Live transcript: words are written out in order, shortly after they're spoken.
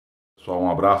Pessoal,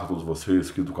 um abraço a todos vocês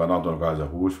aqui do canal do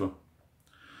yahushua.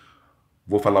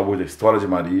 Vou falar hoje da história de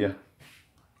Maria,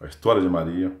 a história de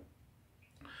Maria,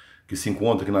 que se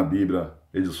encontra aqui na Bíblia,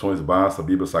 edições Basta,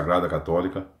 Bíblia Sagrada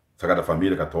Católica, Sagrada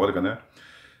Família Católica, né?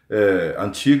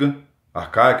 Antiga,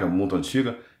 arcaica, muito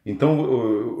antiga. Então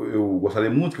eu gostaria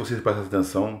muito que vocês prestassem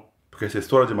atenção, porque essa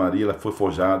história de Maria ela foi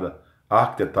forjada,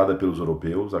 arquitetada pelos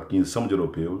europeus, aqui somos de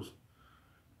europeus.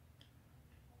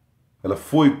 Ela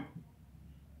foi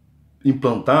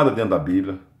implantada dentro da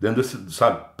Bíblia, dentro desse,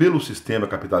 sabe, pelo sistema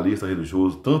capitalista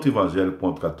religioso, tanto evangélico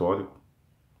quanto católico,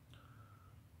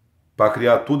 para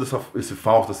criar todo esse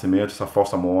falso nascimento, essa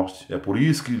falsa morte. É por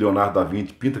isso que Leonardo da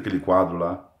Vinci pinta aquele quadro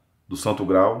lá, do Santo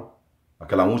Grau,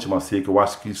 aquela última ceia, que eu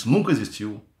acho que isso nunca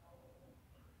existiu.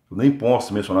 Eu nem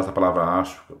posso mencionar essa palavra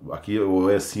acho, aqui ou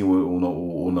é sim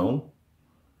ou não.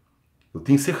 Eu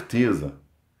tenho certeza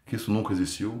que isso nunca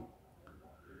existiu.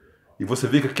 E você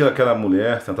vê que aquela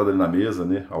mulher sentada ali na mesa,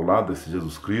 né, ao lado desse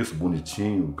Jesus Cristo,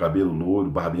 bonitinho, cabelo loiro,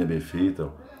 barbinha bem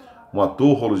feita, um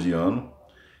ator hollywoodiano,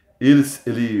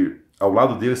 ao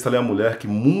lado dele está ali a mulher que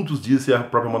muitos dizem ser a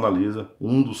própria Mona Lisa,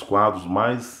 um dos quadros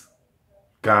mais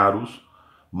caros,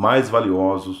 mais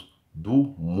valiosos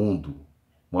do mundo,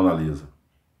 Mona Lisa.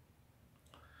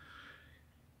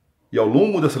 E ao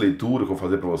longo dessa leitura que eu vou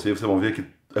fazer para vocês vão ver que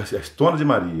a história de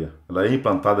Maria, ela é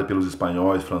implantada pelos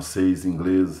espanhóis, franceses,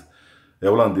 ingleses,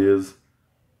 holandês,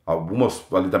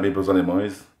 algumas ali também pelos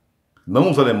alemães, não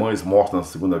os alemães mortos na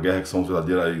Segunda Guerra, que são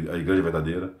a igreja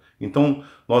verdadeira. Então,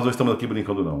 nós não estamos aqui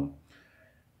brincando, não.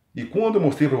 E quando eu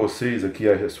mostrei para vocês aqui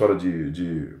a história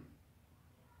que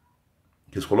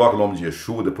eles colocam o nome de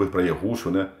Yeshua, depois para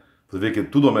yahushua, né? Você vê que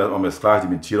tudo é uma mesclagem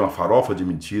de mentira, uma farofa de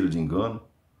mentira, de engano.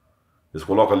 Eles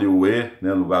colocam ali o E,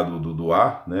 né, no lugar do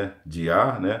A, né, de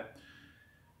A, né?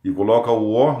 E coloca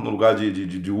o O no lugar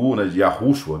de U, né, de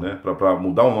yahushua, né, para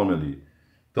mudar o nome ali.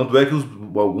 Tanto é que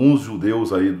alguns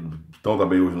judeus aí estão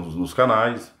também hoje nos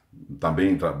canais,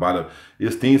 também trabalham,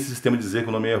 eles têm esse sistema de dizer que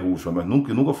o nome é yahushua, mas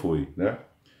nunca foi, né?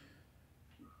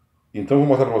 Então eu vou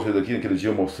mostrar para vocês aqui, naquele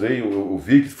dia eu mostrei, eu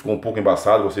vi que ficou um pouco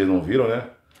embaçado, vocês não viram, né?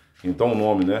 Então o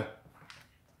nome, né,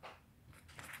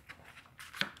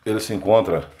 ele se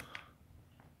encontra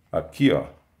aqui, ó.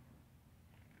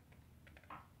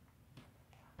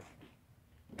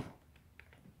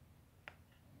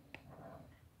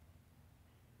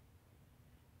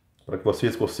 Para que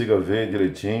vocês consigam ver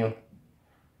direitinho,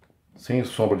 sem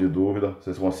sombra de dúvida,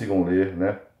 vocês consigam ler,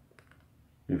 né?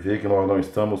 E ver que nós não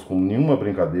estamos com nenhuma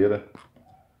brincadeira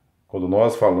quando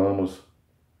nós falamos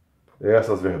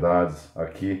essas verdades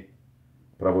aqui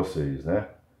para vocês, né?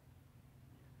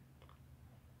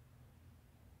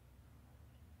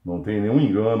 Não tem nenhum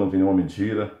engano, não tem nenhuma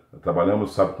mentira.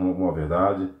 Trabalhamos, sabe, com uma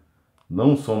verdade.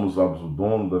 Não somos o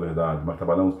dono da verdade, mas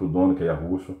trabalhamos para o dono, que é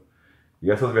yahushua. E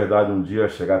essas verdades um dia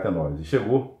chegar até nós. E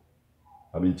chegou.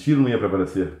 A mentira não ia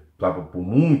prevalecer, sabe, por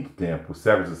muito tempo, por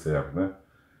séculos e séculos, né?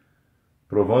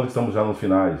 Provando que estamos já nos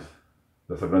finais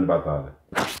dessa grande batalha.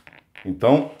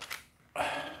 Então,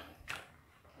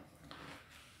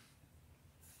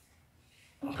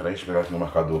 peraí, deixa eu pegar aqui no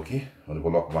marcador aqui, onde eu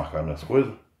coloco marcar minhas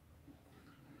coisas.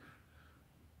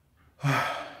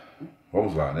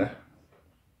 Vamos lá, né?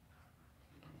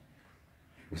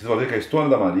 Vocês vão ver que a história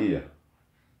da Maria...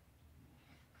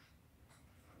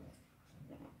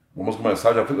 Vamos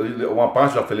começar, uma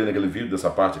parte já falei naquele vídeo, dessa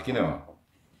parte aqui, né?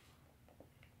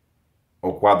 Ó.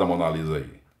 O quadro da Mona Lisa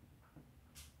aí.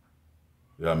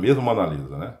 É a mesma Mona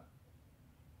Lisa, né?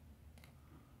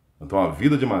 Então a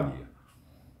vida de Maria.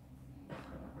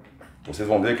 Vocês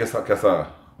vão ver que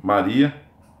essa Maria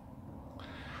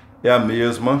é a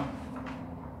mesma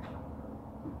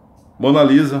Mona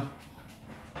Lisa.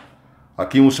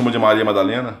 Aqui uns chamam de Maria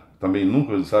Madalena, também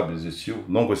nunca, sabe, existiu,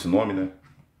 não com esse nome, né?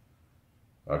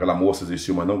 Aquela moça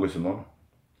existiu, mas não com esse nome.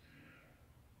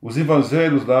 Os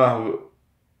evangelhos narram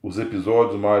os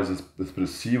episódios mais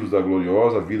expressivos da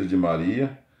gloriosa vida de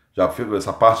Maria.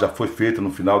 Essa parte já foi feita no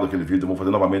final daquele vídeo, eu vou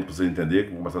fazer novamente para vocês entenderem,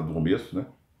 vou começar do começo, né?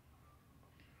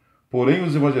 Porém,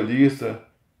 os evangelistas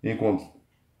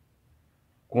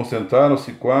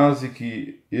concentraram-se quase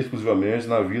que exclusivamente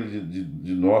na vida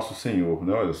de nosso Senhor,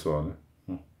 né? Olha só, né?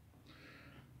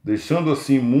 Deixando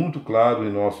assim muito claro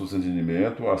em nosso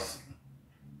entendimento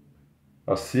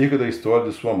acerca da história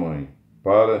de sua mãe,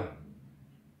 para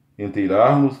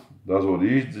inteirarmos das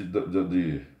origens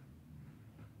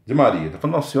de Maria. Está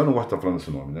falando, Nossa Senhora, não gosta de estar falando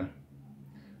esse nome, né?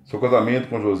 Seu casamento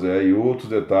com José e outros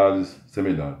detalhes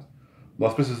semelhantes.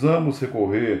 Nós precisamos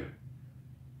recorrer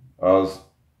às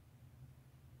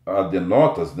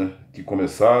denotas, né, que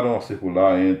começaram a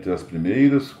circular entre as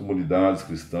primeiras comunidades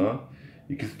cristãs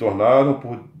e que se tornaram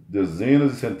por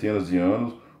dezenas e centenas de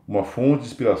anos uma fonte de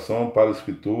inspiração para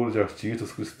escritores e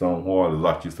artistas cristãos. Olha, os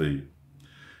artistas aí.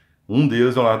 Um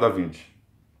deles é Leonardo da Vinci.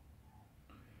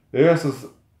 Essas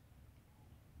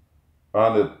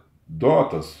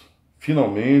anedotas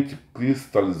finalmente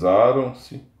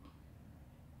cristalizaram-se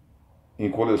em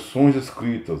coleções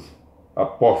escritas,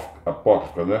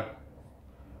 apócrifas, né?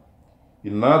 E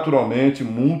naturalmente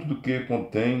muito do que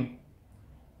contém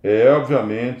é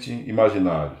obviamente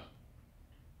imaginário.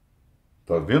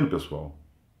 Tá vendo, pessoal?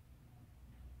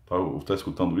 Tá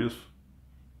escutando isso?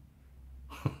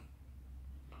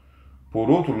 Por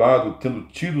outro lado, tendo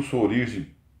tido sua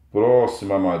origem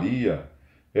próxima a Maria,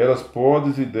 elas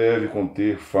podem e devem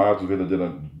conter fatos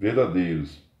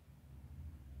verdadeiros.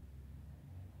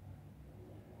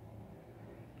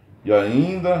 E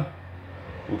ainda,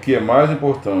 o que é mais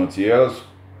importante, elas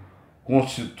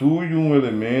constituem um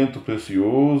elemento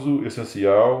precioso,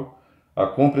 essencial à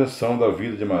compreensão da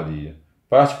vida de Maria.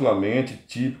 Particularmente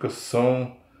típicas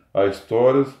são as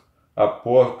histórias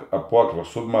apócrifas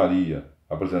sobre Maria,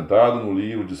 apresentadas no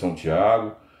livro de São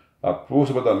Tiago,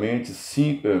 aproximadamente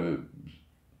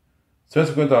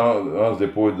 150 anos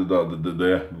depois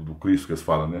do Cristo, que eles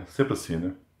falam, né? Sempre assim,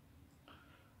 né?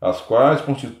 As quais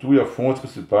constituem as fontes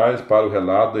principais para o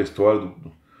relato da história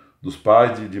dos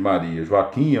pais de Maria,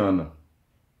 Joaquim e Ana.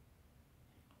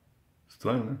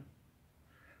 Estranho, né?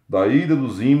 Daí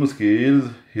deduzimos que eles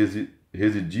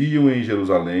residiam em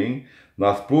Jerusalém,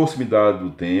 nas proximidades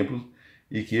do templo,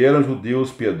 e que eram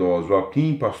judeus piedosos.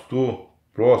 Joaquim, pastor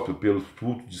próspero pelos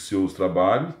frutos de seus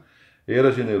trabalhos,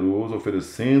 era generoso,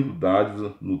 oferecendo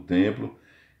dádivas no templo,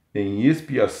 em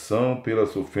expiação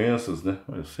pelas ofensas, né?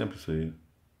 É sempre isso aí.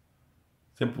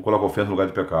 Sempre coloca ofensa no lugar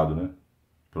de pecado, né?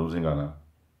 Para nos enganar.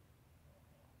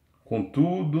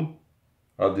 Contudo,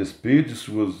 a despeito de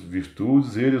suas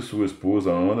virtudes, ele e sua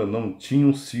esposa Ana não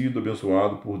tinham sido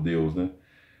abençoados por Deus, né?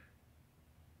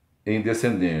 Em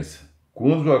descendência.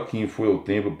 Quando Joaquim foi ao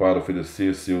templo para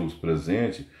oferecer seus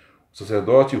presentes, o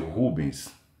sacerdote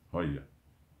Rubens, olha,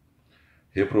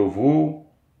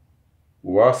 reprovou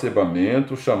o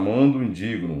acebamento, chamando-o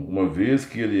indigno, uma vez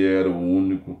que ele era o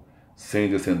único sem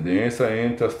descendência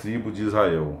entre as tribos de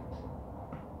Israel.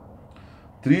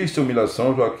 Triste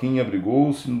humilhação, Joaquim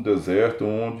abrigou-se no deserto,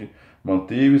 onde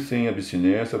manteve-se em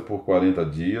abstinência por 40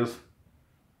 dias.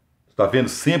 Está vendo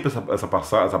sempre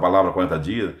essa palavra 40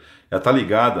 dias? Ela está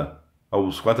ligada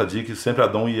aos 40 dias que sempre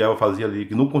Adão e Eva faziam ali,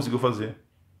 que não conseguiu fazer.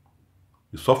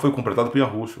 E só foi completado por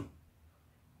yahushua.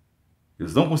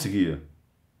 Eles não conseguiam.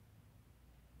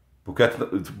 Porque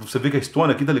você vê que a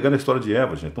história aqui está ligada à história de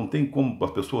Eva, gente. Não tem como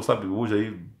as pessoas, sabe, hoje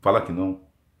aí falar que não.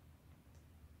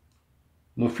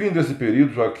 No fim desse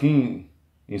período, Joaquim,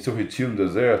 em seu retiro no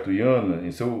deserto, e Ana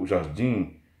em seu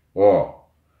jardim,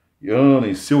 e Ana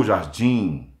em seu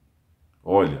jardim,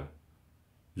 olha,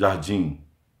 jardim.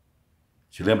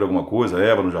 Te lembra alguma coisa?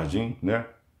 Eva no jardim, né?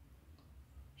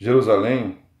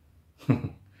 Jerusalém,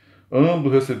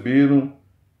 ambos receberam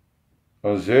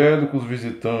angélicos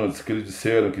visitantes que lhe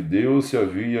disseram que Deus se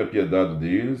havia apiedado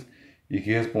deles e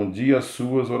que respondia às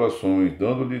suas orações,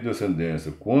 dando-lhe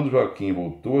descendência. Quando Joaquim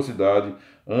voltou à cidade,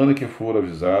 Ana, que fora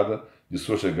avisada de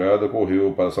sua chegada,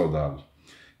 correu para saudá-los.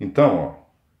 Então,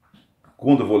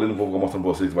 quando eu vou ler, não vou mostrando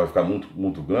para vocês que vai ficar muito,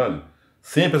 muito grande,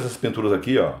 sempre essas pinturas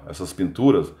aqui, essas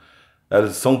pinturas,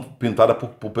 elas são pintadas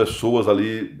por pessoas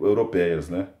ali europeias,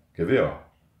 né? Quer ver,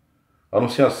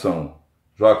 Anunciação.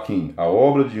 Joaquim, a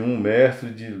obra de um mestre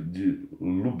de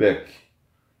Lubeck.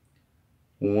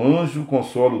 Um anjo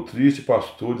consola o triste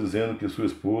pastor dizendo que sua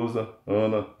esposa,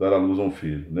 Ana, dará luz a um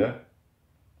filho, né?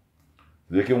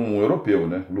 Vê que é um europeu,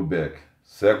 né? Lubeck,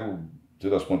 século,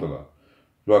 tira as contas lá.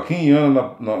 Joaquim e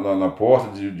Ana na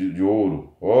porta de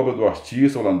ouro, obra do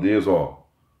artista holandês, obra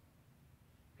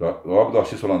do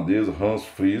artista holandês Hans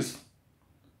Fries,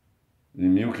 em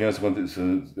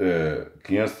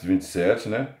 1527,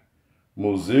 né?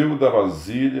 Museu da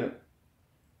Vasilha,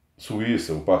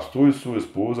 Suíça. O pastor e sua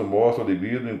esposa mostram a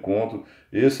alegria do encontro.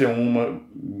 Esse é uma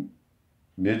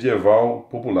medieval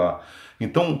popular.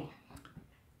 Então,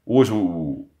 hoje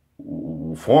o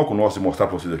foco nosso de mostrar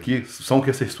para vocês aqui são que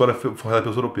essa história foi forjada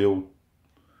pelos europeus.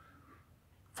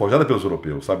 Forjada pelos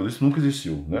europeus, sabe? Isso nunca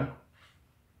existiu, né?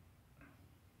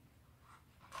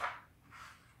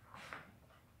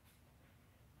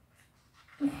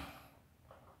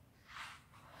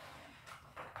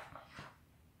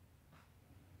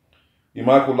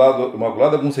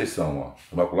 Imaculada Conceição,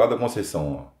 Imaculada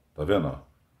Conceição, Tá vendo,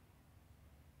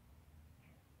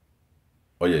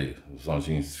 Olha aí, os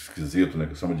anjinhos esquisitos, né?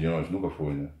 Que chama de anjo, nunca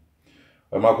foi, né?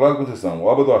 A Imaculada Conceição,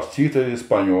 obra do artista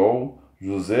espanhol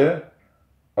José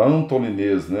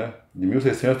Antolinés, né? De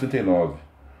 1639.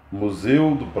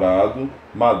 Museu do Prado,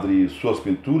 Madrid. Suas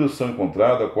pinturas são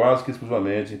encontradas quase que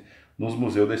exclusivamente nos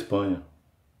museus da Espanha.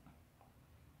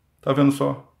 Tá vendo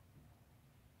só?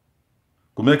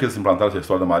 Como é que eles implantaram essa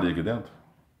história da Maria aqui dentro?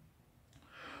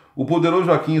 O poderoso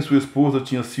Joaquim e sua esposa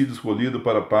tinham sido escolhidos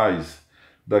para pais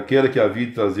daquela que havia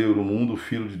de trazer ao mundo o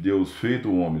Filho de Deus,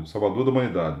 feito homem, o Salvador da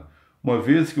humanidade. Uma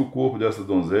vez que o corpo dessa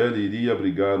donzela iria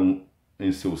abrigar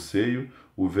em seu seio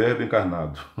o Verbo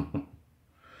encarnado.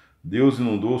 Deus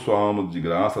inundou sua alma de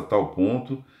graça a tal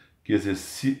ponto que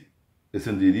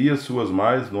excenderia suas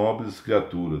mais nobres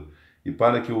criaturas, e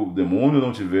para que o demônio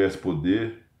não tivesse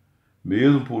poder,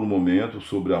 mesmo por um momento,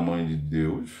 sobre a mãe de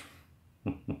Deus,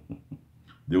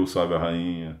 Deus salve a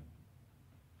rainha,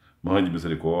 mãe de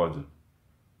misericórdia,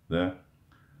 né?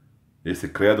 Esse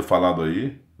credo falado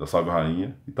aí, da salve a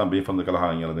rainha, e também falando daquela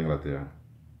rainha lá da Inglaterra.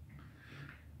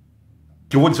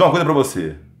 Que eu vou dizer uma coisa para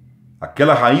você.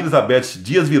 Aquela rainha Elizabeth,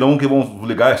 dias virão que vão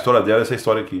ligar a história dela, essa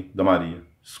história aqui, da Maria.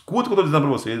 Escuta o que eu estou dizendo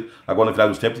para vocês, agora no final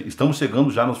dos tempos, estamos chegando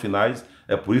já nos finais,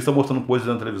 é por isso que está mostrando coisas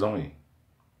na televisão aí.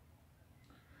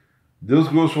 Deus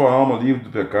criou sua alma livre do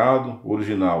pecado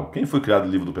original. Quem foi criado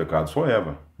livre do pecado? Só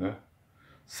Eva, né?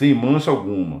 Sem mancha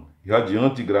alguma,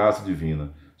 radiante de graça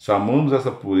divina. Chamamos essa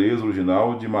pureza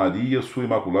original de Maria, sua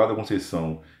Imaculada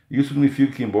Conceição. Isso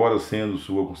significa que, embora sendo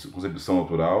sua concepção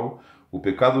natural, o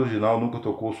pecado original nunca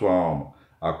tocou sua alma,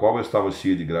 a qual estava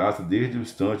cheia de graça desde o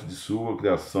instante de sua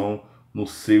criação no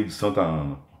seio de Santa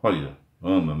Ana. Olha,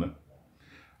 Ana, né?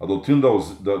 A doutrina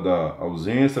da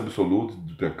ausência absoluta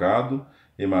do pecado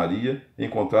em Maria,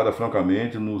 encontrada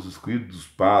francamente nos escritos dos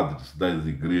padres das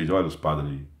igrejas. Olha os padres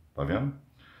aí, tá vendo?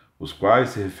 Os quais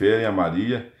se referem a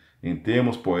Maria em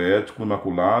termos poéticos,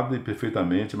 imaculada e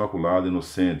perfeitamente imaculada,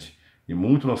 inocente e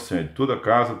muito inocente, toda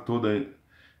casa, toda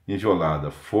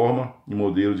enviolada, forma e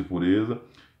modelo de pureza,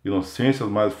 inocência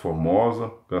mais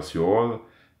formosa, graciosa,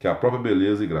 que a própria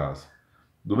beleza e graça.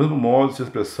 Do mesmo modo se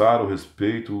expressaram o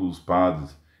respeito os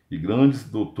padres e grandes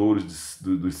doutores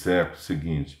dos séculos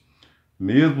seguintes.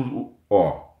 Mesmo,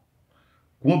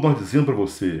 quando nós dizemos para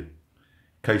você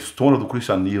que a história do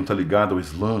cristianismo está ligada ao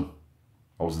Islã,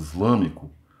 aos islâmicos,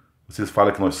 vocês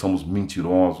falam que nós somos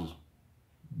mentirosos,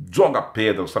 joga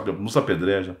pedra, nos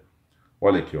apedreja.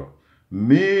 Olha aqui,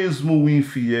 mesmo o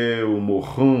infiel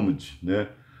Mohammed, né,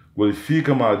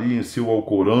 glorifica Maria em seu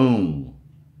Alcorão.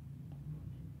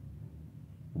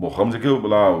 O Mohammed é que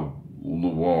lá,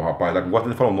 o rapaz lá que gosta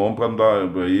de falar o nome para não dar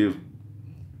aí.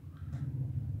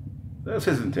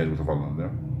 Vocês entendem o que eu estou falando,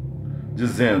 né?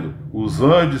 Dizendo: os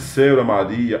anjos disseram a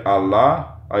Maria,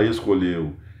 Alá a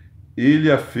escolheu,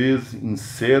 ele a fez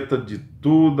inceta de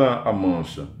toda a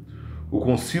mancha. O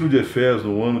concílio de Efésios,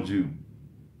 no ano de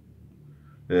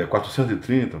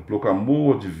 430,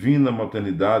 proclamou a divina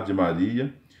maternidade de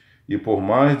Maria, e por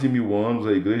mais de 1000 anos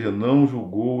a Igreja não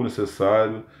julgou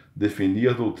necessário definir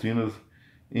as doutrinas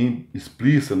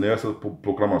explícitas nessa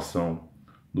proclamação.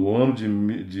 No ano de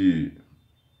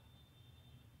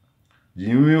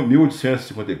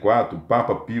 1854, o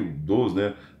Papa Pio XII,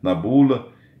 né, na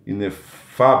bula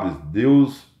Inefáveis,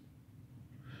 Deus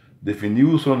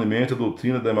definiu solenemente a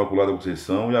doutrina da Imaculada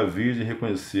Conceição, e a Virgem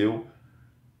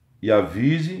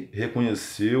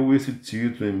reconheceu esse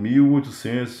título em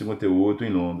 1858 em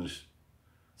Londres.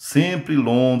 Sempre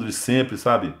Londres, sempre,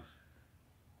 sabe?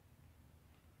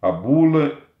 A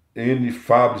bula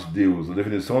Inefáveis Deus, a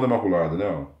definição da Imaculada,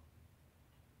 né?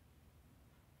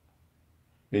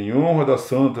 Em honra da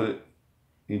Santa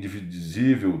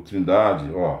Indivisível Trindade,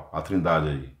 a Trindade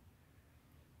aí,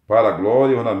 para a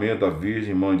glória e ornamento da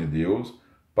Virgem Mãe de Deus,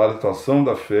 para a situação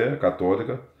da fé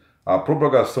católica, a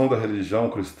propagação da religião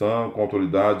cristã com a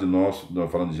autoridade de nosso,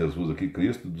 falando de Jesus aqui,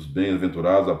 Cristo, dos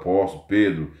bem-aventurados apóstolos,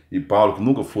 Pedro e Paulo, que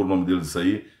nunca foram o nome deles isso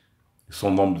aí,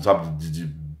 são nomes, sabe, de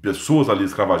pessoas ali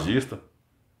escravagistas,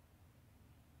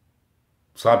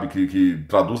 sabe, que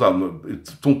traduz,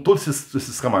 são todos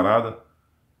esses camaradas,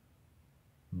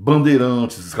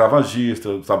 bandeirantes,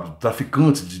 escravagistas, sabe,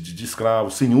 traficantes de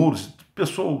escravos, senhores,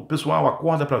 pessoal,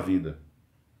 acorda para a vida.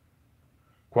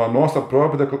 Com a nossa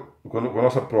própria,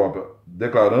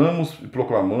 declaramos e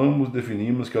proclamamos,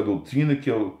 definimos que a doutrina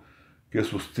que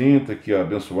sustenta que a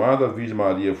abençoada Virgem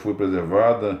Maria foi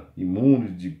preservada, imune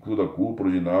de toda culpa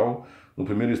original, no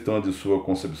primeiro instante de sua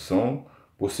concepção,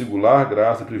 por singular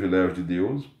graça e privilégio de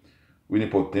Deus, o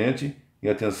Onipotente, em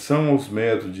atenção aos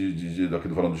métodos daqui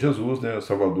do falando de Jesus, né,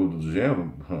 Salvador do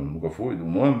gênero, nunca foi, do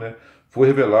humano, né, foi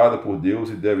revelada por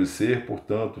Deus e deve ser,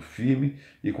 portanto, firme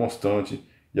e constante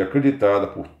e acreditada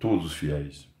por todos os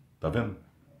fiéis. Tá vendo?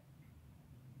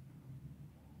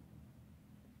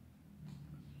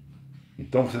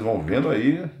 Então vocês vão vendo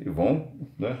aí e vão,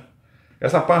 né?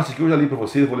 Essa parte que eu já li para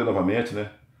vocês, vou ler novamente,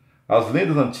 né? As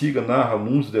lendas antigas narram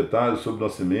muitos detalhes sobre o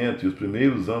nascimento e os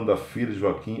primeiros anos da filha de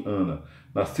Joaquim, Ana,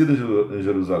 nascida em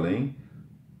Jerusalém,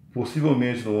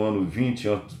 possivelmente no ano 20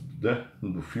 antes, né,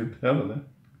 do filho dela, né?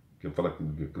 Que fala aqui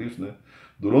do Cristo, né?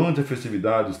 Durante a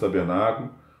festividade dos tabernáculos,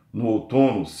 no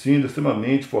outono, sendo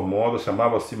extremamente formosa,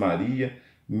 chamava-se Maria,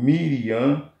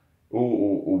 Miriam,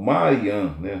 ou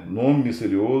Mariam, né? Nome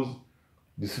misterioso,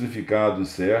 de significado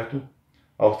incerto.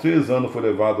 Aos 3 anos foi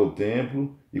levada ao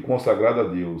templo e consagrada a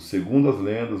Deus. Segundo as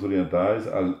lendas orientais,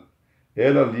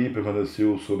 ela ali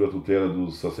permaneceu sob a tutela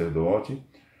do sacerdote.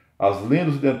 As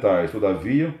lendas ocidentais,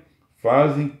 todavia,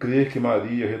 fazem crer que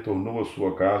Maria retornou à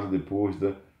sua casa depois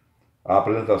da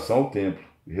apresentação ao templo,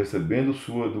 recebendo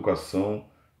sua educação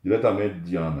diretamente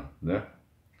de Ana, né?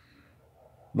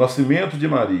 Nascimento de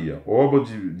Maria, obra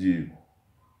de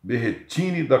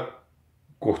Berrettini da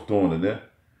Cortona, né?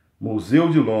 Museu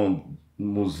de Londres,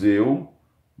 Museu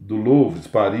do Louvre,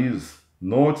 Paris,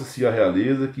 note-se a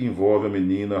realeza que envolve a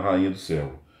menina, a rainha do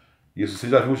céu. Isso você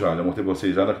já viu já mostrei pra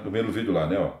vocês já no primeiro vídeo lá,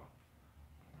 né, ó.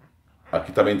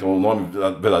 Aqui também tem o nome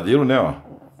verdadeiro, né, ó,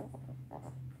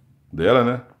 dela,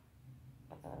 né.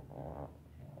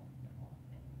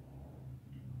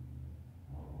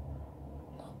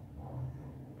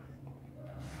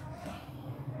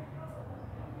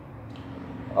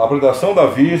 A apresentação da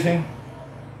Virgem,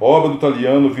 obra do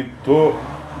italiano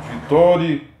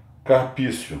Vittore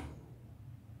Carpiccio.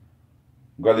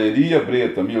 Galeria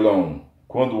Breta, Milão.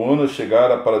 Quando Ana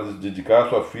chegara para dedicar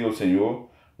sua filha ao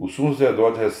Senhor, o sumo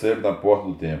sacerdote recebe na porta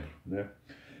do templo, né?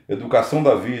 Educação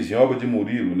da Virgem, obra de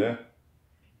Murilo, né?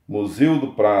 Museu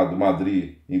do Prado,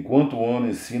 Madrid. Enquanto Ana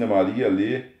ensina Maria a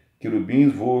ler,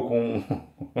 querubins voam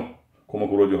com uma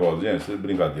coroa de rosa. Gente, isso é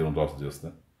brincadeira, um troço desse,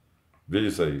 né? Veja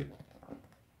isso aí.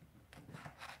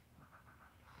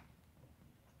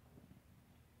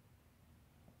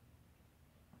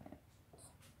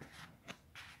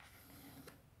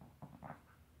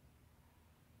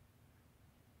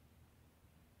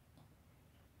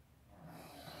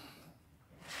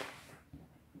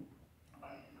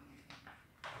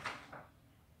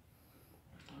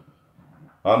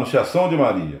 A Anunciação de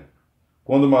Maria.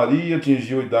 Quando Maria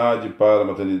atingiu a idade para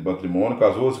matrimônio,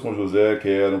 casou-se com José, que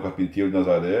era um carpinteiro de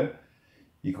Nazaré,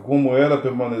 e que, como ela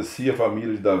pertencia à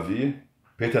família de Davi,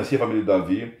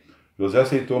 José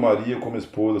aceitou Maria como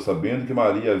esposa, sabendo que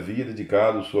Maria havia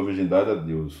dedicado sua virgindade a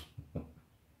Deus.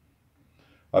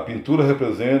 A pintura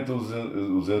representa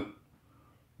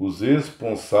os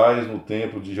esponsais no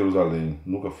templo de Jerusalém.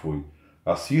 Nunca foi.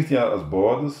 Assistem às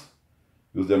bodas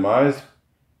e os demais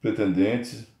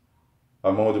pretendentes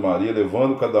à mão de Maria,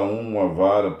 levando cada um uma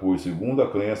vara, pois, segundo a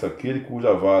crença, aquele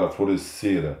cuja vara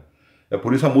florescera. É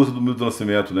por isso a música do Milton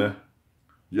Nascimento, né?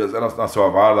 Ela nasceu a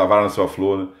vara nasceu a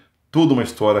flor, né? Tudo uma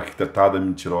história arquitetada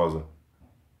mentirosa.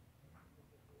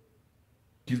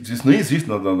 Que isso nem existe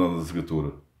na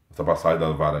escritura, essa passagem da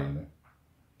vara aí, né?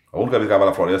 A única vez que a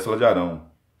vara floresce é ela de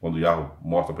Arão, quando Yahweh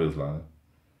mostra para eles lá, né?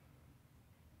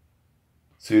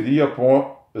 Seria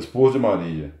esposa de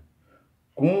Maria.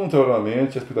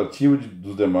 Contrariamente à expectativa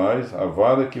dos demais, a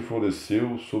vara que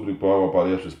floresceu, sobre o qual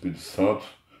aparece o Espírito Santo,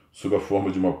 sob a forma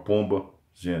de uma pomba.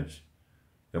 Gente,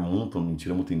 é muita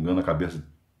mentira, muito engano na cabeça,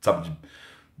 sabe,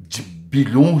 de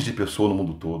bilhões de pessoas no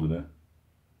mundo todo, né?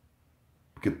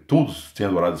 Porque todos têm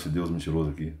adorado esse Deus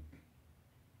mentiroso aqui.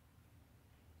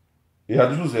 E a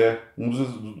de José,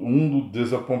 um dos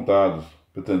desapontados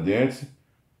pretendentes,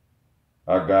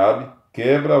 Agabe,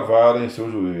 quebra a vara em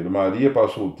seu joelho. Maria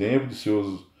passou o tempo de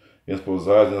seus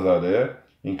esposados em Nazaré,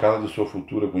 em casa de sua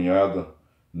futura cunhada.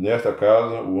 Nesta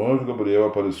casa, o anjo Gabriel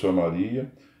apareceu a Maria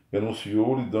e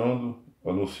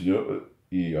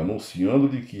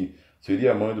anunciando-lhe que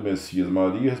seria a mãe do Messias.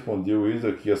 Maria respondeu: eis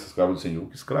aqui essa escrava do Senhor.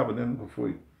 Que escrava, né? Nunca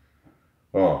foi.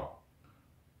 Ó,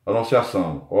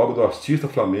 Anunciação, obra do artista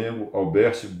flamengo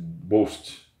Albert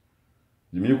Bost,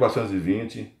 de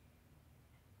 1420.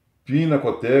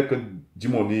 Pinacoteca de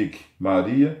Monique.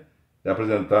 Maria é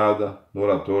apresentada no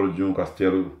oratório de um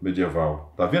castelo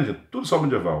medieval. Tá vendo, gente? Tudo só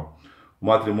medieval. O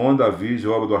matrimônio da Virgem,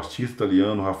 obra do artista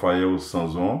italiano Rafael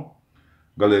Sanzon.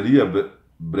 Galeria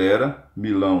Brera,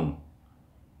 Milão.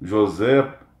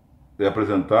 José é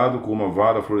apresentado com uma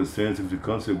vara florescente,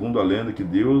 significando, segundo a lenda, que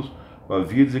Deus o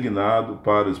havia designado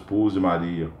para a esposa de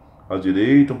Maria. À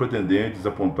direita, um pretendente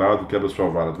desapontado quebra sua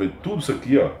vara. Tá vendo? Tudo isso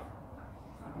aqui, ó,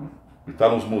 está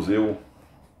nos museus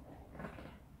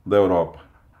da Europa.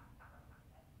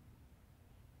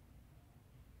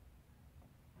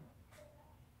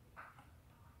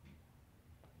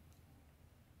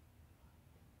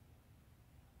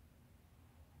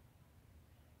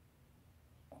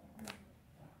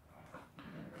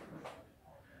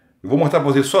 Eu vou mostrar para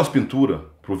vocês só as pinturas,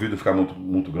 para o vídeo ficar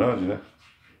muito grande, né?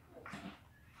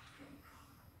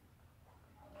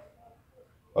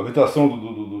 A habitação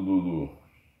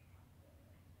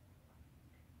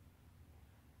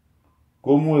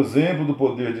Como um exemplo do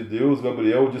poder de Deus,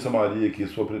 Gabriel disse a Maria que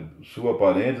sua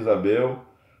parente Isabel,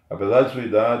 apesar de sua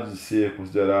idade de ser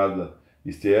considerada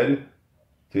estéril,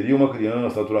 teria uma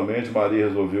criança. Naturalmente, Maria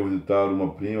resolveu visitar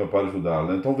uma prima para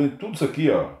ajudá-la. Então vem tudo isso aqui,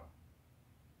 ó.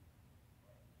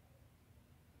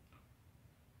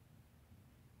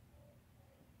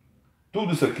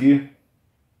 Tudo isso aqui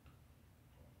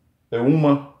é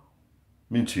uma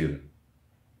mentira.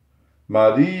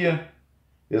 Maria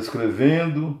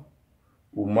escrevendo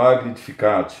o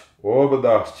Magnificat, obra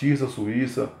da artista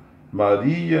suíça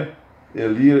Maria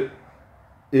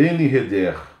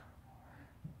Enreder,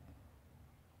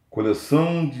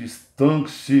 coleção de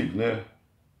Stankstich, né?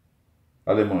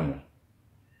 Alemanha.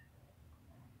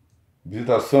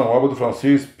 Visitação, obra do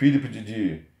francês Philippe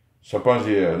de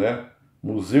Champagnier, né?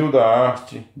 Museu da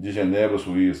Arte de Genebra,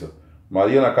 Suíça.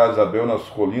 Maria na casa de Isabel, nas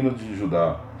colinas de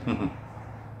Judá.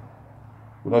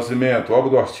 O Nascimento, obra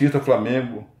do artista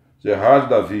flamengo Gerard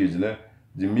David, né?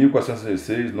 De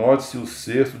 1416. Note-se o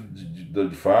cesto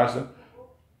de faixa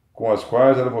com as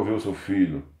quais ela envolveu seu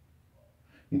filho.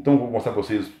 Então, vou mostrar para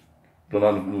vocês,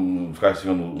 para não ficar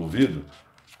assistindo o vídeo,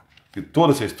 que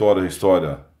toda essa história é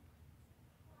história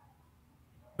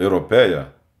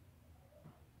europeia.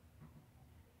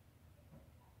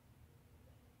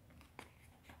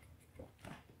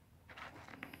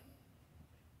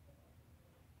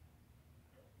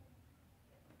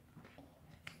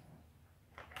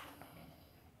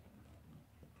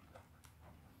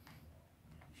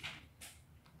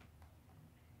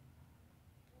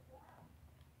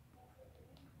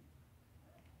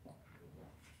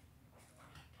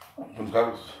 Não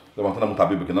ficar levantando muita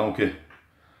Bíblia aqui não, o quê?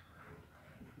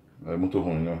 É muito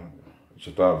ruim, né? Você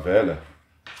está velha.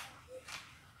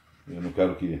 Eu não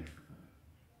quero que...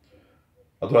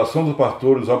 Adoração dos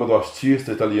Pastores, obra do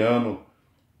artista italiano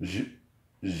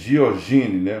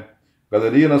Giorgini, né?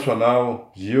 Galeria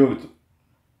Nacional de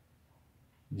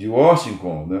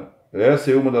Washington, né?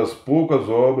 Essa é uma das poucas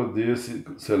obras desse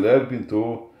célebre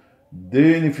pintor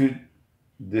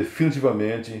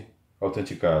definitivamente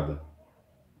autenticada.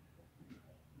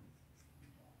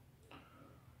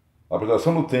 A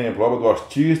apresentação no templo, obra do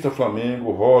artista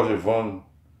flamengo Roger van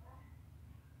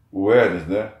Wernes,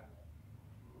 né?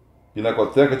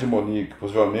 Pinacoteca de Monique,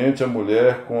 possivelmente a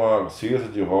mulher com a cesta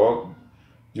de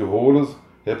rolas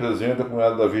representa a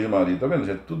cunhada da Virgem Maria. Tá vendo,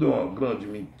 gente? Tudo é uma grande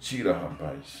mentira,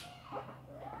 rapaz.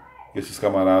 Esses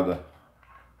camaradas,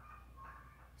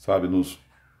 sabe, nos...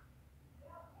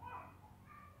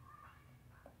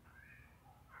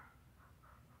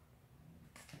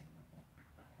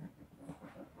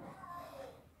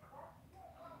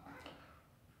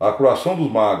 A Croação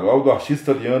dos Magos, obra do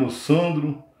artista italiano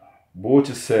Sandro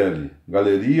Botticelli,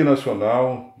 Galeria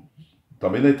Nacional,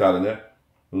 também na Itália, né?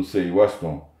 Não sei,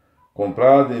 Washington.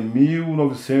 Comprada em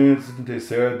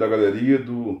 1937 da Galeria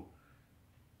do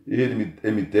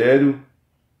Emitério,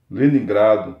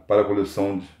 Leningrado, para a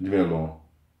coleção de Melon.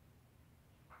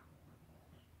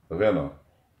 Tá vendo?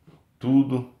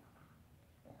 Tudo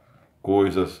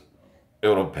coisas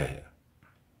europeias.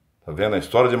 Tá vendo? A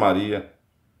história de Maria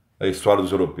é a história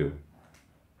dos europeus.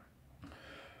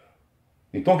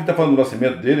 Então aqui está falando do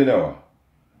nascimento dele, né? Ó.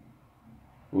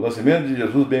 O nascimento de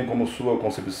Jesus, bem como sua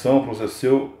concepção,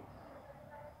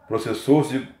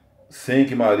 processou-se sem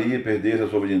que Maria perdesse a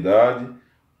sua virgindade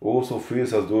ou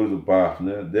sofresse as dores do parto,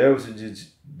 né? Deve-se de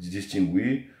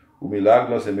distinguir o milagre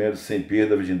do nascimento sem perda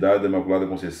da virgindade da Imaculada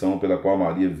Conceição, pela qual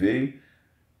Maria veio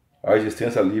à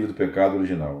existência livre do pecado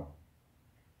original.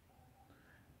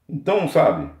 Então,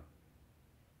 sabe,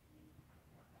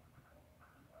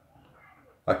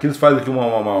 aqui eles fazem aqui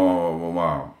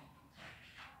uma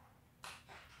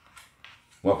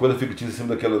coisa fictícia em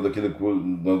cima daquele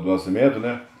do nascimento,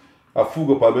 né? A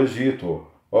fuga para o Egito,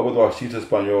 obra do artista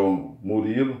espanhol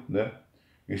Murilo, né?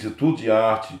 Instituto de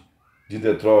Arte de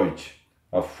Detroit.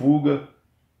 A fuga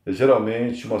é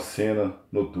geralmente uma cena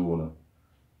noturna.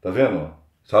 Tá vendo?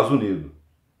 Estados Unidos.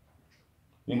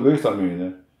 Em inglês também,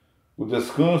 né? O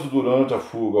descanso durante a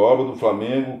fuga, obra do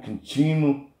Flamengo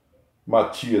Quintino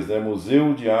Matias, né?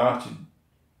 Museu de Arte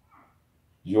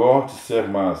de Horte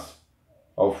Sermas.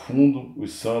 Ao fundo,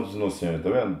 os santos inocentes, tá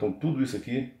vendo? Então tudo isso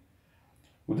aqui,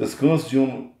 o descanso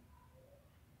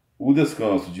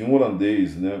de um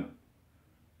holandês, né?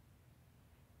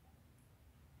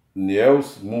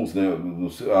 Niels Munz, né?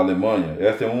 Na Alemanha.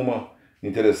 Esta é uma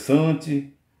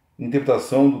interessante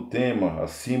interpretação do tema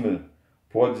acima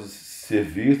pode ser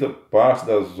vista parte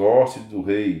das hostes do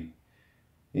rei,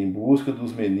 em busca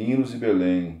dos meninos de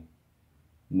Belém.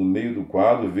 No meio do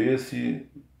quadro vê-se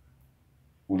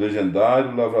o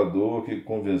legendário lavrador que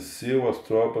convenceu as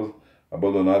tropas a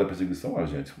abandonar a perseguição. Ah,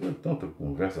 gente, é tanta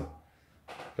conversa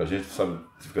que a gente sabe,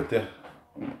 fica até...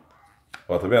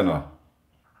 Ó, tá vendo? Ó?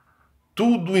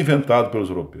 Tudo inventado pelos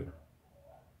europeus.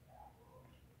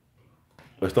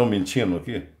 Nós estamos mentindo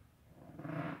aqui?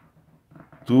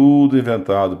 Tudo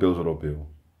inventado pelos europeus.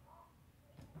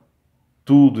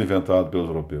 Tudo inventado pelos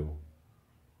europeus.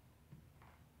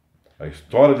 A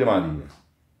história de Maria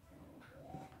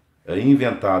é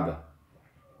inventada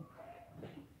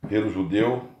pelo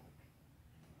judeu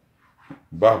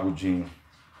barbudinho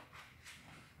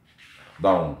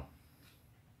da ONU.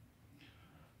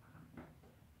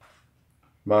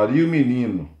 Maria e o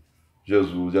Menino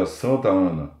Jesus e a Santa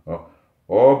Ana, ó,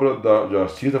 obra do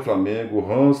artista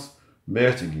flamengo Hans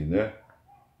Merting, né,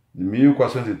 de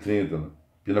 1430, né,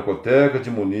 Pinacoteca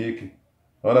de Munique.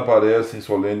 Ana aparece em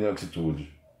solene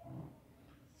atitude.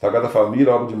 Sagrada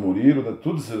Família, obra de Murilo, né,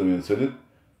 tudo isso mesmo.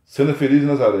 Cena feliz em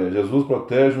Nazaré. Jesus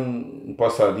protege um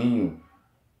passarinho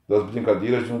das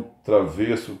brincadeiras de um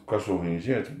travesso cachorrinho.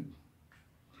 Gente,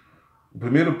 o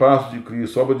primeiro passo de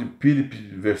Cristo, obra de Philip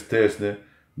Vestes, né,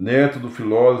 neto do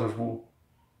filósofo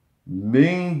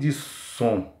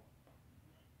Mendelssohn,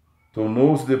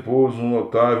 tornou-se depois um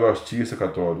notável artista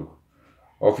católico.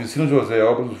 A Oficina José,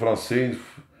 obra do francês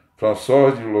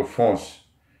François de Lafont,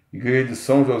 Igreja de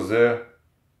São José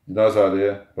de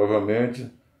Nazaré.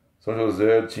 Provavelmente São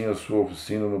José tinha sua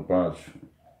oficina no pátio.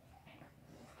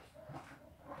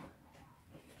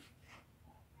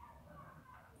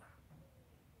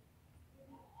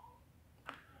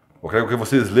 Eu quero que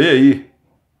vocês leiam aí.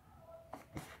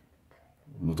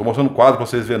 Não estou mostrando quadro para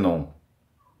vocês verem, não.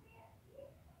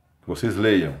 Que vocês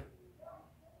leiam.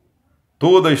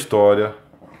 Toda a história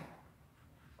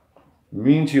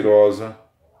mentirosa.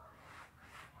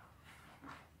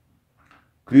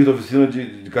 Cristo, Oficina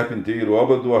de Carpinteiro,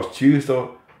 obra do artista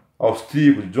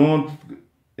austríaco John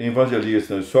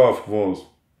Evangelista, né?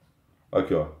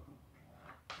 Aqui, ó.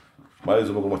 Mais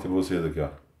uma que eu mostrei para vocês aqui, ó.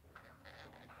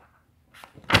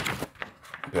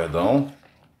 Perdão.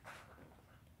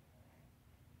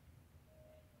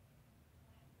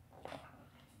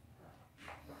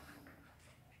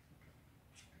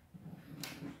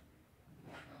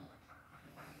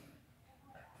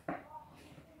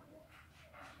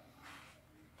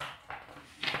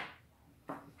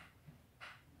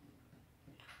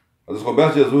 As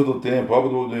Descobertas de Jesus no Tempo, obra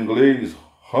do inglês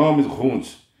James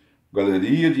Hunt,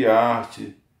 Galeria de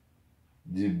Arte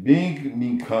de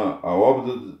Birmingham. A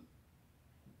obra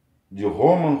de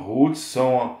Roman Hunt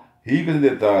são ricas em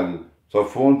detalhes. Sua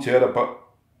fonte era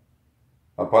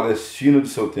a Palestina de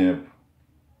seu tempo.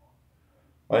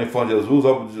 A Infância de Jesus,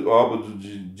 obra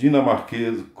de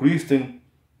dinamarquês Kristen.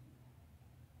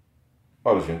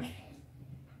 Olha, gente.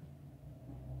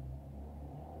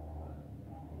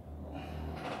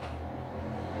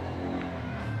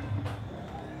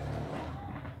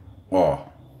 Ó.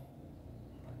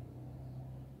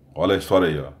 Olha a história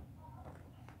aí, ó.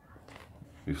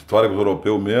 História que os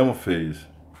europeus mesmo fez.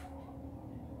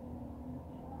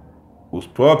 Os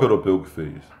próprios europeus que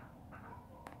fez.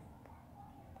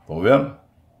 Estão vendo?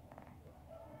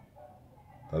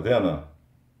 Tá vendo?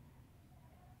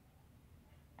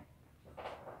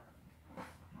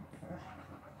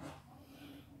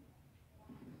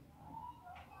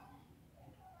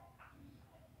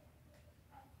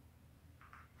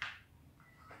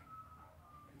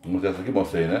 Vamos ver essa aqui,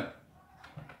 mostrei, né?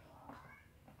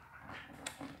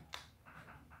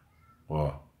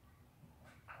 Ó.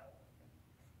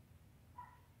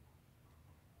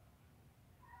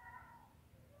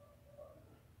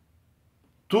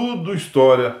 Tudo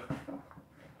história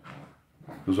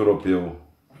que os europeus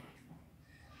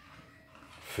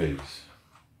fez.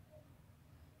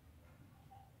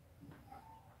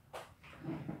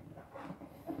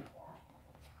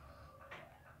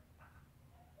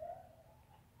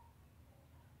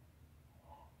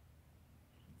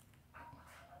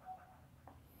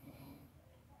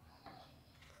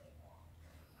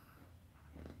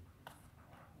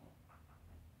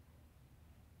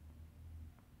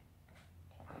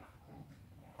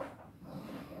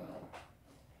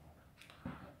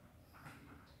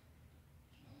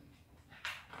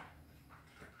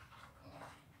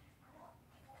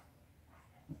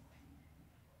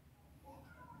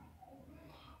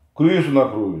 Cristo na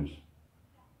Cruz,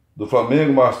 do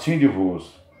Flamengo Martim de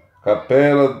Vos,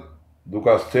 Capela do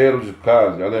Castelo de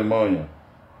Case, Alemanha.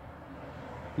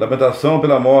 Lamentação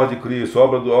pela morte de Cristo,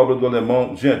 obra do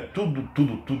alemão. Gente,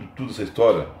 tudo essa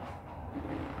história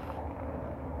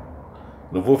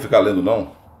Não vou ficar lendo,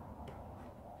 não.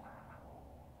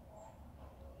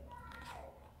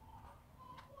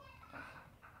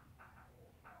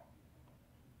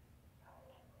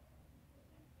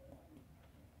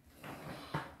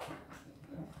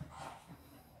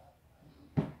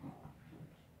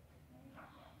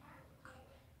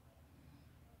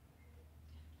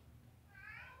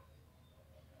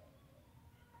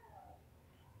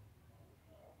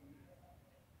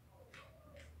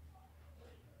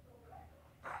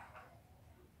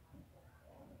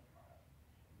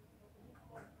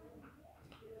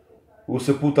 O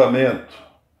sepultamento,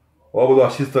 obra do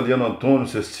artista italiano Antônio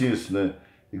Cestis, né?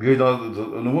 Igreja,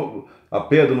 eu não vou, a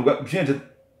pedra, no lugar. Gente, é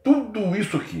tudo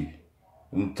isso aqui,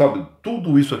 sabe?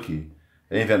 Tudo isso aqui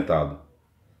é inventado.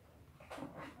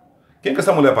 Quem que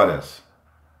essa mulher parece?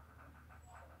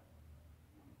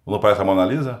 Não parece a Mona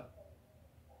Lisa?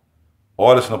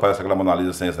 Olha se não parece aquela Mona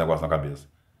Lisa sem esse negócio na cabeça.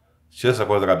 Tira essa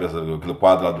coisa da cabeça, aquele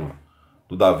quadro lá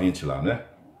do Da Vinci lá, né?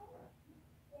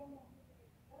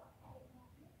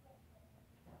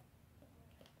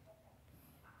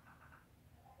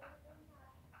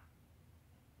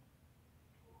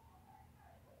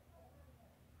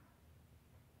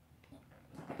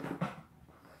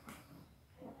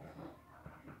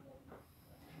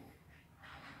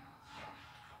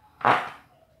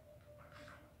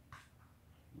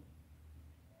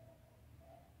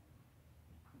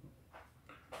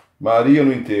 Maria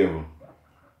no enterro.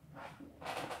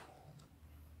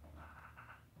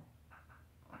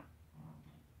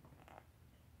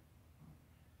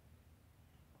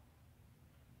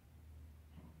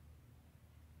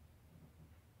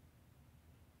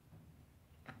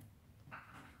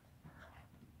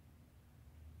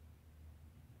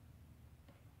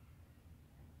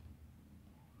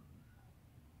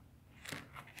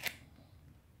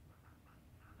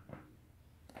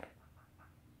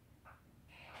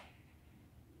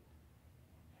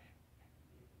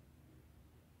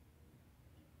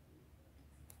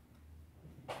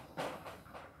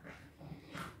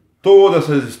 Todas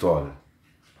essas histórias.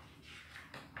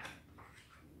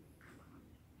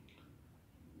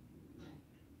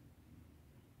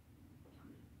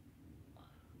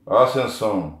 A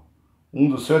Ascensão. Um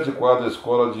dos 7 quadros da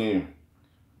Escola de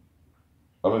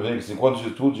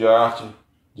Instituto de Arte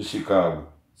de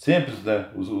Chicago. Sempre,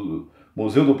 né? O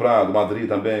Museu do Prado, Madrid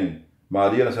também.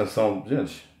 Maria na Ascensão.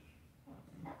 Gente,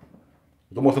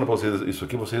 estou mostrando para vocês isso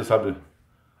aqui, vocês sabem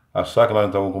achar que nós não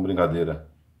estamos com brincadeira.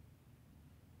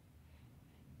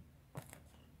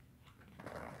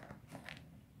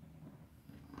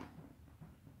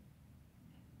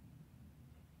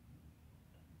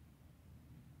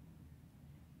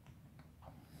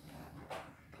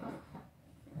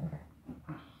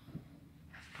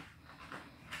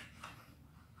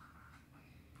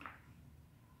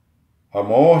 A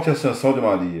morte e a ascensão de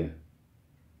Maria.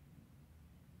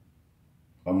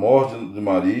 A morte de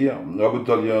Maria, algo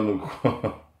italiano.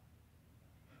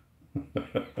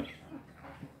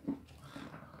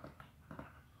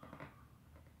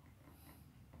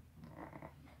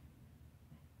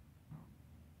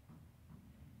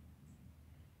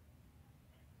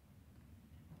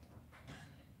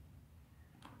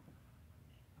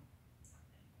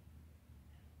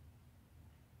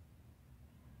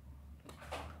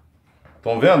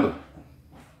 Estão vendo?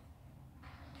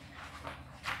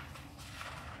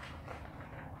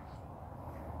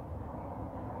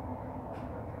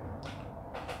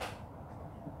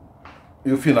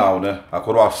 E o final, né? A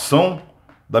coroação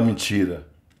da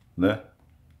mentira, né?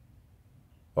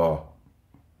 Ó.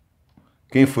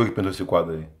 Quem foi que pintou esse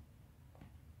quadro aí?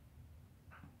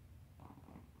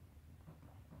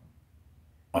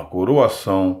 A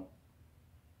coroação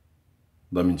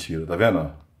da mentira, tá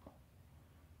vendo?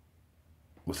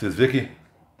 Vocês veem que...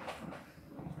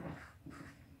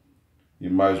 E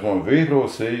mais uma vez para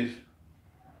vocês,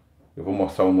 eu vou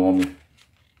mostrar o nome.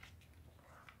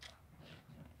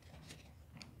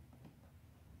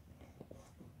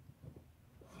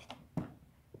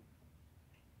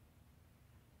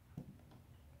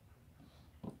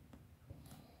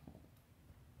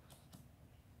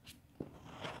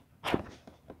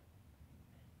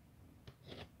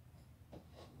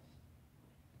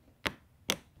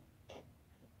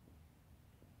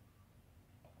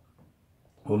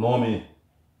 O nome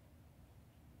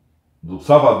do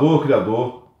Salvador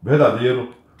Criador,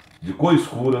 verdadeiro, de cor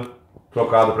escura,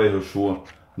 trocado para yahushua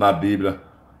na Bíblia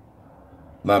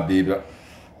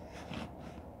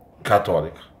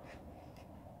católica.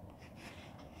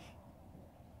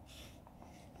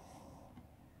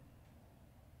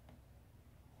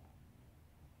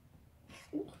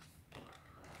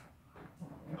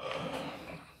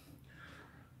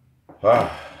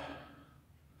 Ah,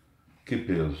 que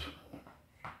peso.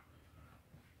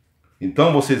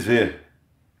 Então vocês vê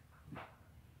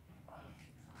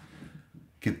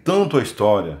que tanto a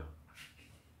história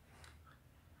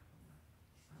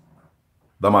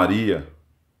da Maria,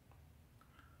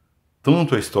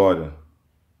 tanto a história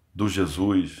do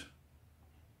Jesus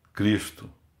Cristo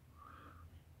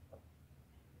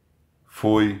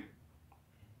foi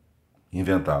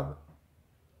inventada.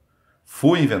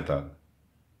 Foi inventada.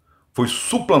 Foi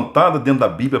suplantada dentro da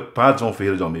Bíblia, Padre João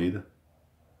Ferreira de Almeida,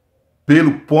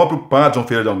 pelo próprio Padre João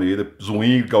Ferreira de Almeida,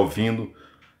 Zwingli, Galvino,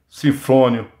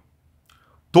 Sinfrônio,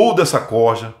 toda essa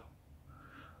corja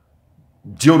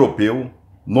de europeu,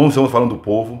 não estamos falando do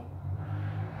povo,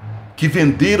 que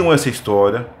venderam essa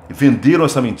história, venderam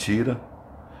essa mentira,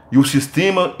 e o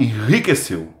sistema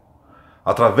enriqueceu.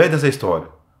 Através dessa história,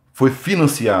 foi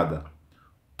financiada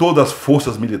todas as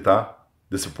forças militares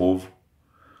desse povo,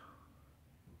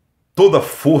 toda a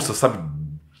força, sabe,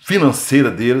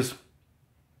 financeira deles,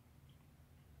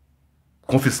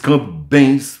 confiscando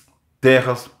bens,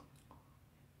 terras.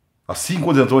 Assim,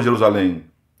 quando entrou em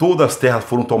Jerusalém, todas as terras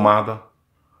foram tomadas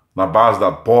na base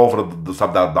da pólvora,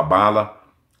 sabe, da bala,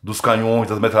 dos canhões,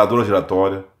 das metralhadoras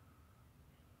giratórias.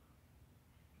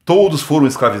 Todos foram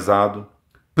escravizados,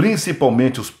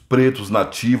 principalmente os pretos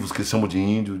nativos, que se chamam de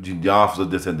índios, de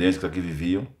afrodescendentes que aqui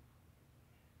viviam.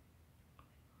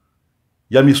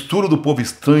 E a mistura do povo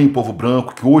estranho e povo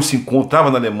branco, que hoje se encontrava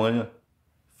na Alemanha,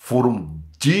 foram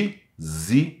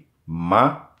dizimadas.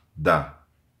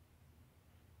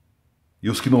 E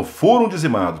os que não foram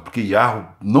dizimados, porque Yahweh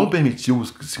não permitiu os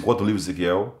que se encontram no livro de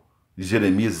Ezequiel, de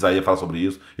Jeremias e Isaías fala sobre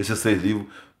isso, esses 3 livros,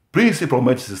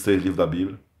 principalmente esses 3 livros da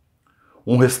Bíblia,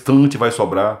 um restante vai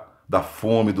sobrar da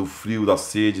fome, do frio, da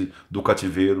sede, do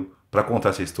cativeiro, para contar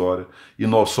essa história. E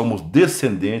nós somos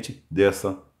descendentes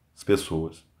dessas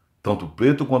pessoas, tanto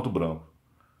preto quanto branco.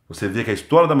 Você vê que a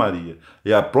história da Maria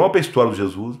e a própria história de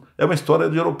Jesus é uma história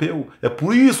de europeu. É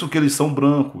por isso que eles são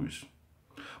brancos.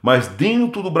 Mas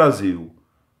dentro do Brasil,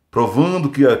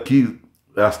 provando que aqui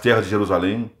é as terras de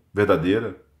Jerusalém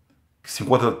verdadeira, que se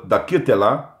encontra daqui até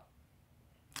lá,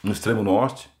 no extremo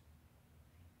norte,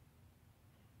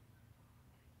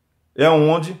 é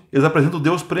onde eles apresentam o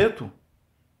Deus preto,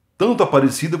 tanto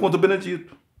Aparecida quanto o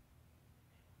Benedito.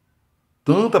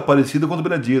 Tanto Aparecida quanto o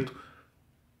Benedito.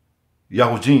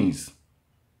 Yahudins,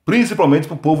 principalmente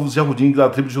para o povo dos Yahudins da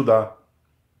tribo de Judá,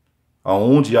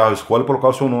 aonde Yahweh escolhe colocar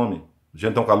o seu nome.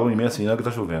 Gente, tem um calor imenso em Angra que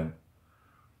está chovendo.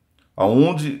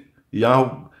 Aonde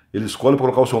Yahweh, ele escolhe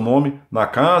colocar o seu nome na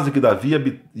casa que Davi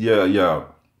ia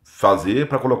fazer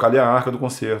para colocar ali a arca do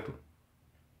concerto.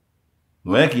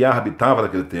 Não é que Yahweh habitava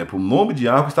naquele tempo, o nome de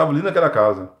Yahweh estava ali naquela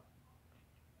casa.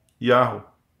 Yahweh.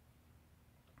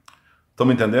 Estão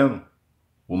me entendendo?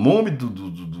 O nome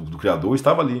do Criador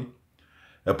estava ali.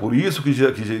 É por isso que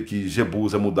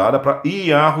Jebus é mudada para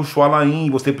yahushua.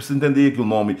 Você precisa entender que o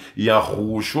nome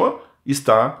yahushua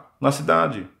está na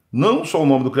cidade. Não só o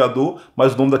nome do Criador,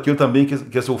 mas o nome daquele também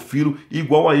que é seu filho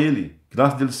igual a ele, que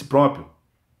nasce dele de si próprio.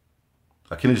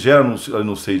 Aquele gera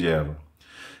no seio de Eva.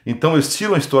 Então eles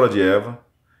tiram a história de Eva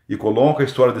e colocam a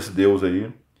história desse Deus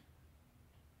aí.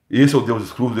 Esse é o Deus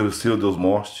escuro, Deus estilo, Deus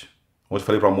morte. Onde eu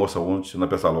falei para a moça ontem, na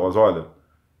Pessalós, olha,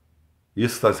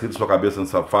 isso está escrito na sua cabeça,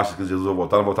 nessa faixa que Jesus vai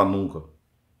voltar, não vai voltar nunca.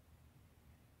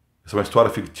 Isso é uma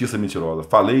história fictícia e mentirosa.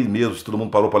 Falei mesmo, todo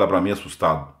mundo parou para olhar para mim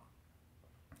assustado.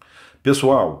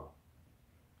 Pessoal,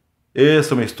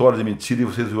 essa é uma história de mentira e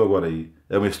vocês viram agora aí.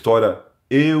 É uma história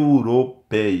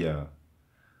europeia.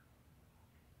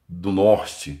 Do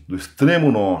norte, do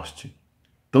extremo norte,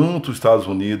 tanto os Estados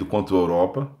Unidos quanto a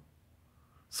Europa,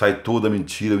 sai toda a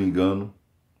mentira, o engano,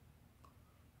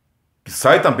 que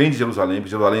sai também de Jerusalém, porque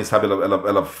Jerusalém, sabe,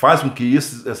 ela faz com que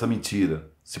essa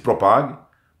mentira se propague,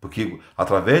 porque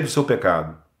através do seu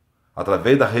pecado,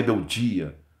 através da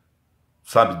rebeldia,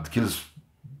 sabe, que eles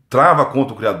travam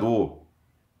contra o Criador,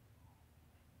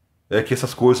 é que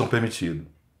essas coisas são permitidas.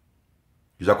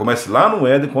 Já começa lá no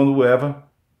Éden, quando Eva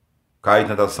cai em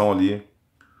tentação ali,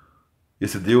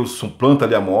 esse Deus suplanta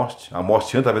ali a morte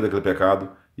entra através daquele pecado,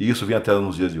 e isso vem até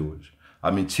nos dias de hoje. A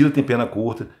mentira tem pena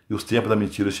curta e os tempos da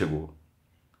mentira chegou.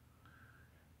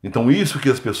 Então isso que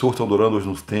as pessoas estão adorando hoje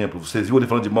nos templos, vocês viram ali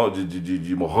falando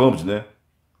de Mohammed, né?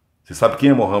 Você sabe quem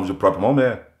é Mohammed? O próprio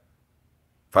Maomé.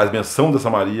 Faz menção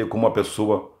dessa Maria como uma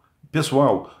pessoa...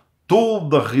 Pessoal,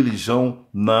 toda religião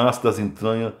nasce das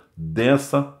entranhas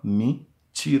dessa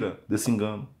mentira, desse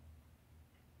engano.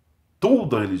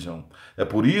 Toda religião. É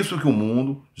por isso que o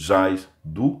mundo jaz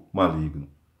do maligno.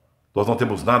 Nós não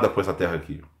temos nada com essa terra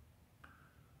aqui.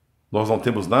 Nós não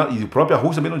temos nada, e o próprio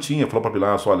Rússia também não tinha. Falou para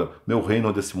Pilatos, olha, meu reino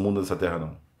não é desse mundo, não é dessa terra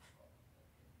não.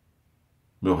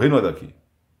 Meu reino é daqui.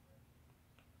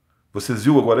 Vocês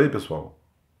viram agora aí, pessoal?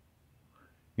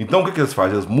 Então o que eles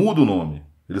fazem? Eles mudam o nome.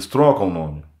 Eles trocam o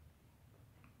nome.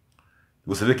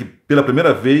 Você vê que pela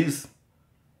primeira vez,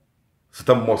 você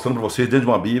está mostrando para vocês dentro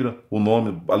de uma Bíblia, o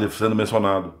nome ali sendo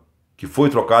mencionado. Que foi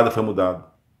trocado, foi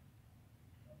mudado.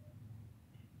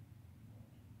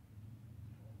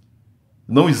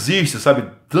 Não existe, sabe,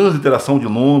 transliteração de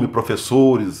nome,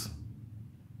 professores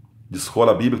de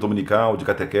escola bíblica dominical, de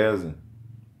catequese.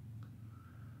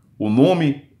 O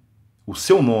nome, o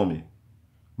seu nome,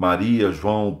 Maria,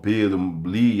 João, Pedro,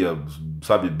 Lia,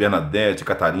 sabe, Bernadette,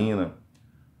 Catarina,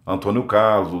 Antônio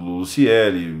Carlos,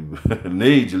 Luciele,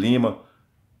 Neide Lima,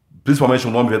 principalmente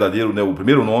o nome verdadeiro, né, o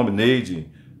primeiro nome,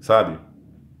 Neide, sabe,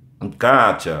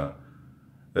 Kátia,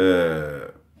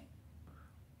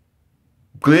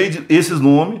 Cleide, esses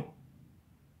nomes,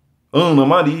 Ana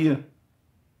Maria,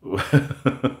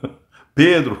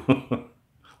 Pedro,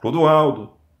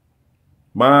 Clodoaldo,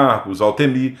 Marcos,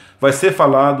 Altemir, vai ser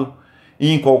falado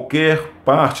em qualquer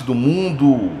parte do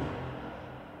mundo.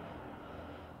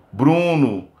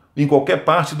 Bruno, em qualquer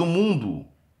parte do mundo.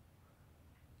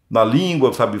 Na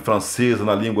língua, sabe, francesa,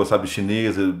 na língua, sabe,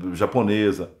 chinesa,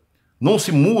 japonesa. Não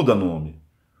se muda nome.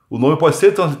 O nome pode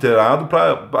ser transliterado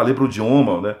para ali para o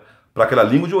idioma, né? Para aquela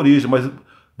língua de origem, mas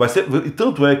vai ser. E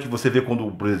tanto é que você vê quando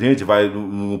o presidente vai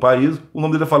no país, o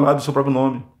nome dele é falado do seu próprio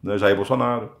nome, né? Jair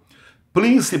Bolsonaro.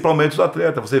 Principalmente os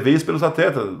atletas. Você vê isso pelos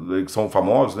atletas que são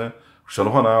famosos, né? Cristiano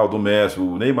Ronaldo, o Messi,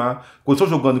 o Neymar. Quando estão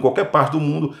jogando em qualquer parte do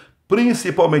mundo,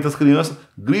 principalmente as crianças,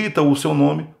 gritam o seu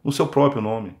nome no seu próprio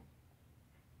nome.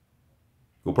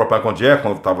 O próprio Michael Jackson,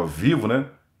 quando estava vivo, né?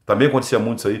 Também acontecia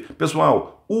muito isso aí.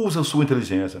 Pessoal, usa a sua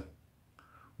inteligência.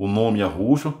 O nome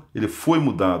yahushua, ele foi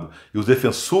mudado. E os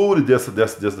defensores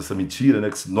dessa mentira, né,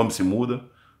 que esse nome se muda,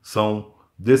 são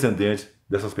descendentes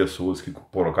dessas pessoas que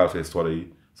colocaram essa história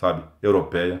aí, sabe,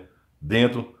 europeia,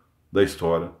 dentro da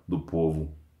história do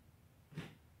povo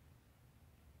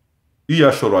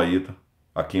yahushua,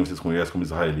 a quem vocês conhecem como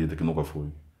israelita, que nunca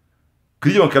foi.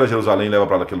 Criam aquela Jerusalém e levam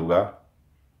para aquele lugar,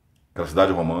 aquela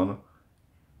cidade romana.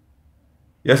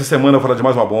 E essa semana eu vou falar de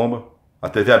mais uma bomba. A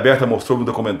TV aberta mostrou no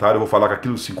documentário, eu vou falar que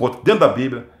aquilo se encontra dentro da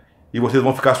Bíblia e vocês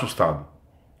vão ficar assustados.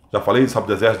 Já falei, sabe,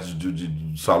 do deserto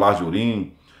de Salar de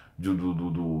Urim,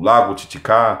 do lago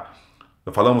Titicá.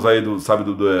 Já falamos aí, sabe,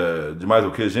 de mais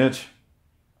o que, gente?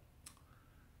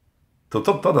 Então,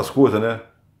 tantas coisas, né?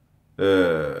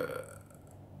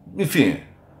 Enfim,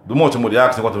 do Monte Moriá,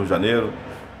 que se encontra no Rio de Janeiro.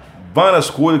 Várias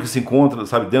coisas que se encontram,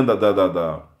 sabe, dentro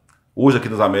hoje aqui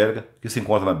nas Américas, que se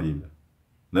encontra na Bíblia,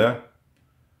 né?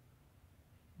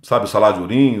 Sabe, o Salar de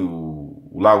Urim,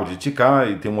 o Lago de Titicá,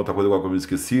 e tem uma outra coisa agora que eu me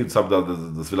esqueci, sabe,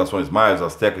 das civilizações maias,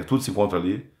 astecas, tudo se encontra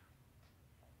ali.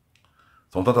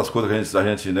 São tantas coisas que a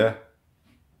gente, né?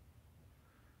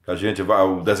 Que a gente vai,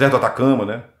 o deserto do Atacama,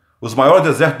 né? Os maiores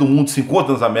desertos do mundo se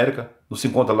encontram nas Américas, não se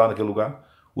encontra lá naquele lugar.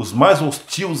 Os mais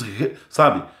hostis,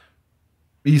 sabe,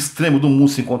 e extremo do mundo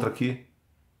se encontra aqui,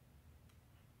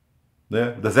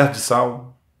 né? O deserto de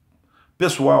sal.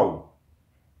 Pessoal,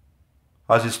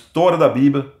 as histórias da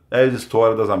Bíblia é a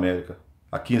história das Américas.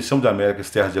 Aqui em Chão de América,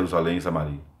 terra de Jerusalém e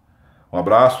Samaria. Um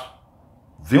abraço.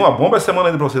 Vem uma bomba essa semana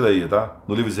ainda pra vocês aí, tá?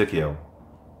 No livro de Ezequiel.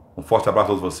 Um forte abraço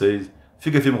a todos vocês.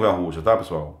 Fiquem firme com a Yahushua, tá,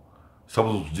 pessoal?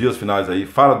 Estamos nos dias finais aí.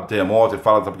 Fala do terremoto,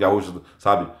 fala da Yahushua,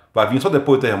 sabe? Vai vir só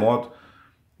depois do terremoto.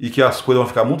 E que as coisas vão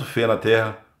ficar muito feias na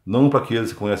terra, não para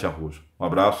aqueles que conhecem a Yahushua. Um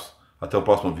abraço. Até o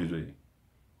próximo vídeo aí.